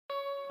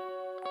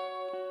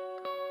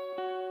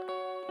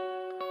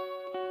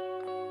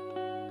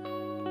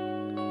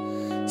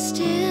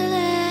Still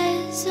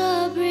as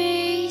a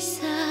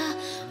breeze, a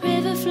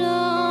river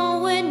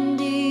flowing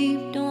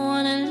deep. Don't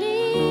wanna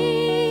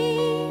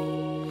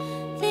leave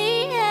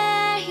the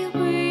air you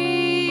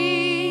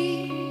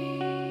breathe.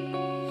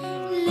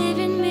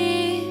 Living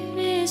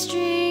mirrors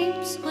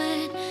dreams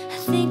when I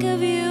think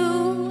of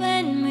you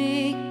and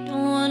me.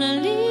 Don't wanna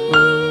leave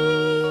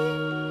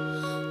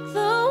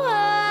the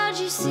world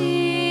you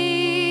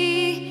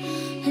see,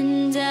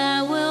 and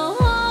I will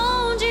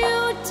hold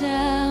you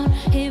down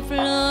if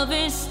love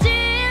is still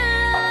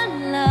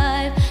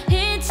alive.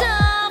 It's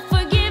all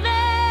forgiven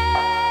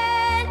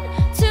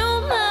to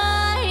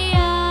my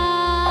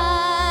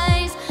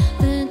eyes.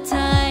 The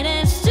tide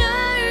has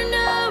turned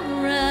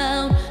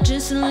around.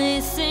 Just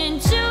listen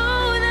to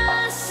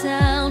the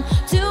sound.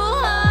 Two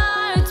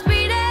hearts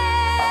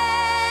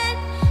beating,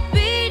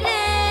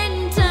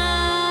 beating time.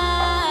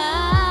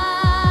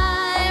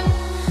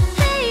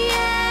 Hey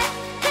yeah,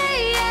 hey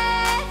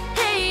yeah,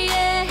 hey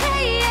yeah,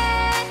 hey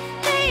yeah,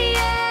 hey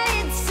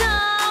yeah. It's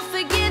all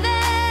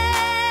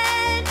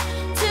forgiven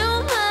to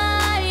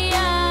my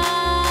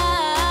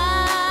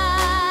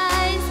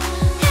eyes.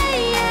 Hey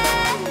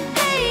yeah,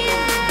 hey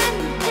yeah,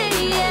 hey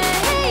yeah,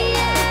 hey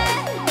yeah,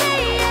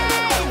 hey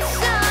yeah.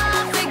 It's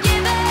all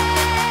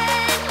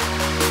forgiven.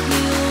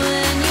 You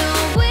and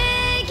your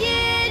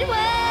wicked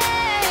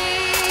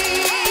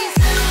ways.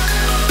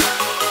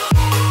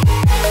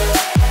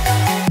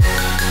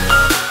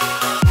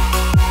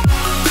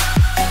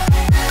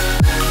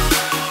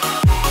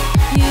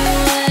 You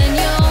and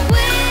your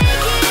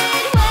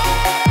wicked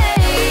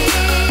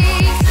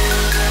ways.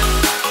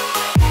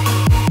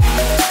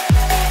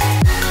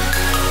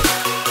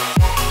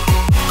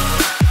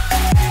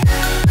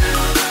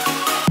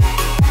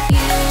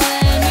 You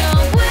and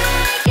your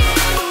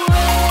wicked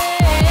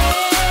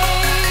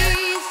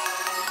ways.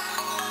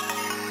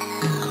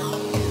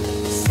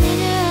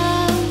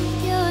 Center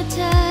of your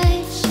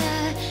touch, I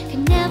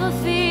could never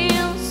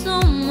feel so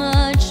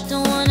much.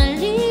 Don't wanna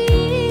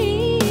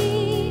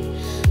leave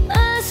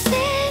us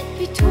in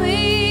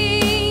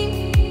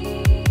between.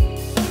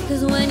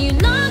 'Cause when you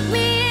lock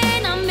me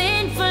in, I'm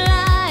in for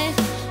life.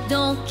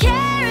 Don't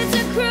care, it's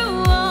a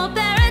cruel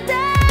paradise.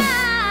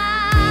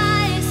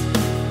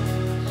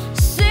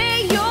 Say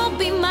you'll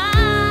be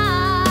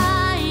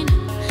mine.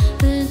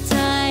 The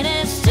tide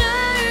has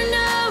turned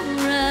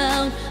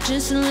around.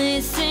 Just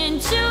listen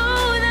to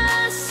the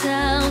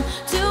sound.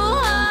 Two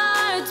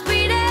hearts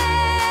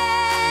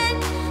beating,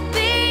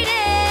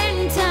 beating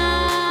time.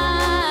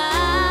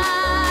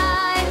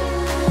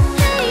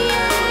 Hey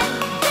yeah,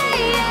 hey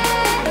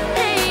yeah,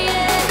 hey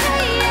yeah,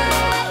 hey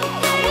yeah,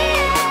 hey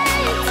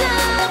yeah. It's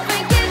all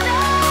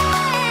forgiven.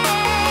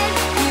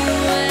 You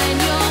and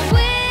your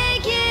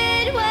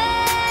wicked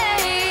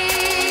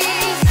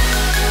ways.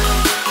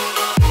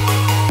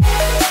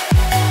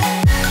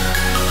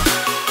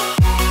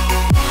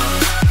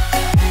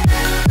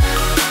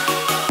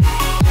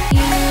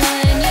 You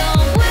and your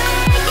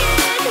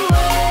wicked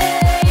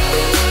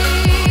ways.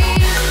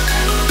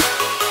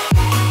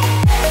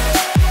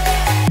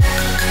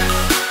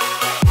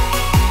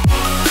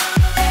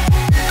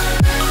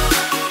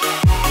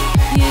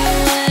 You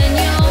and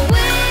your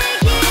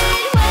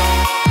wicked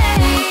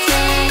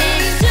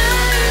ways.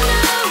 Turn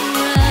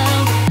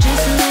around.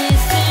 Just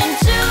listen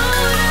to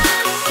the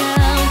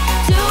sound.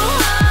 Two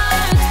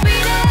hearts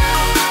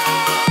beating,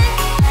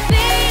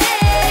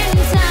 beating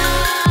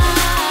time.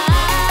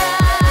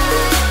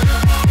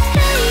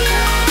 Hey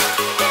yeah,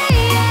 hey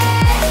yeah,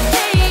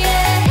 hey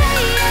yeah,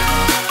 hey yeah,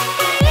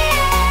 hey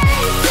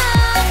yeah. It's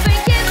all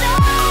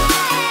forgiven.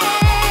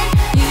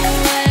 You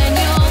and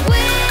your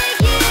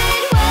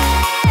wicked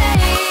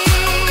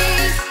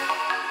ways.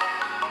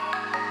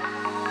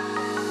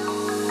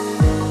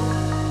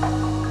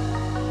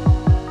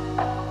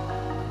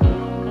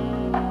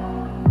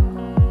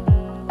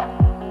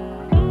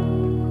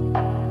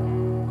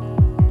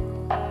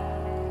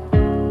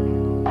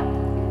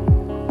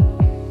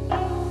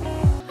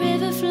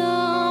 River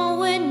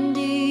flowing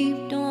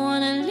deep. Don't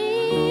wanna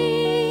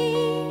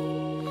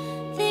leave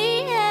the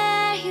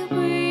air you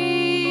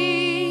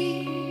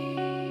breathe.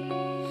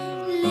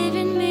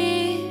 Living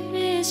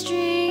mirrors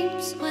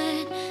dreams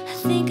when I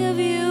think of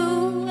you